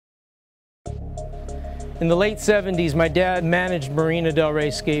In the late 70s, my dad managed Marina Del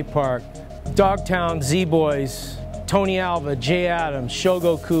Rey Skate Park. Dogtown Z-Boys, Tony Alva, Jay Adams,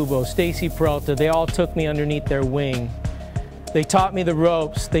 Shogo Kubo, Stacy Peralta, they all took me underneath their wing. They taught me the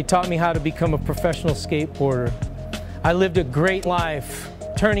ropes. They taught me how to become a professional skateboarder. I lived a great life,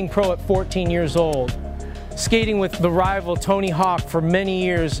 turning pro at 14 years old, skating with the rival Tony Hawk for many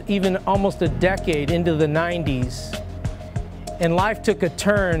years, even almost a decade into the 90s. And life took a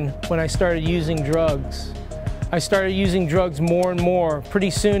turn when I started using drugs. I started using drugs more and more.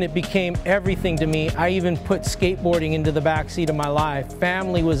 Pretty soon it became everything to me. I even put skateboarding into the backseat of my life.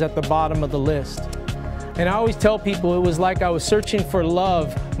 Family was at the bottom of the list. And I always tell people it was like I was searching for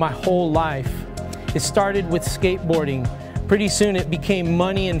love my whole life. It started with skateboarding. Pretty soon it became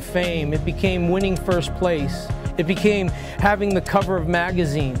money and fame. It became winning first place. It became having the cover of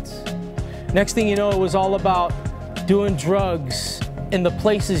magazines. Next thing you know, it was all about doing drugs in the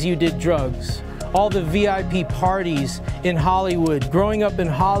places you did drugs. All the VIP parties in Hollywood. Growing up in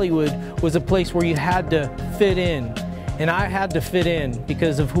Hollywood was a place where you had to fit in. And I had to fit in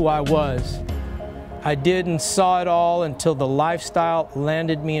because of who I was. I did and saw it all until the lifestyle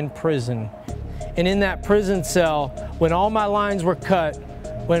landed me in prison. And in that prison cell, when all my lines were cut,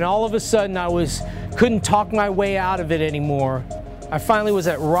 when all of a sudden I couldn't talk my way out of it anymore, I finally was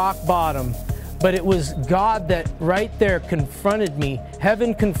at rock bottom. But it was God that right there confronted me.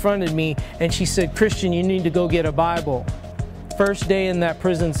 Heaven confronted me, and she said, "Christian, you need to go get a Bible." First day in that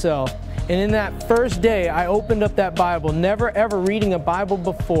prison cell. And in that first day, I opened up that Bible, never ever reading a Bible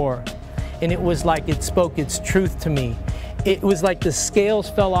before. And it was like it spoke its truth to me. It was like the scales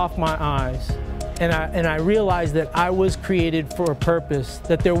fell off my eyes. And I realized that I was created for a purpose,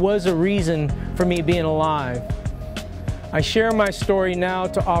 that there was a reason for me being alive. I share my story now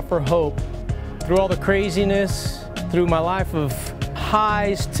to offer hope. Through all the craziness, through my life of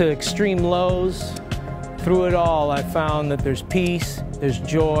highs to extreme lows, through it all I found that there's peace, there's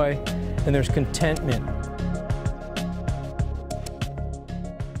joy, and there's contentment.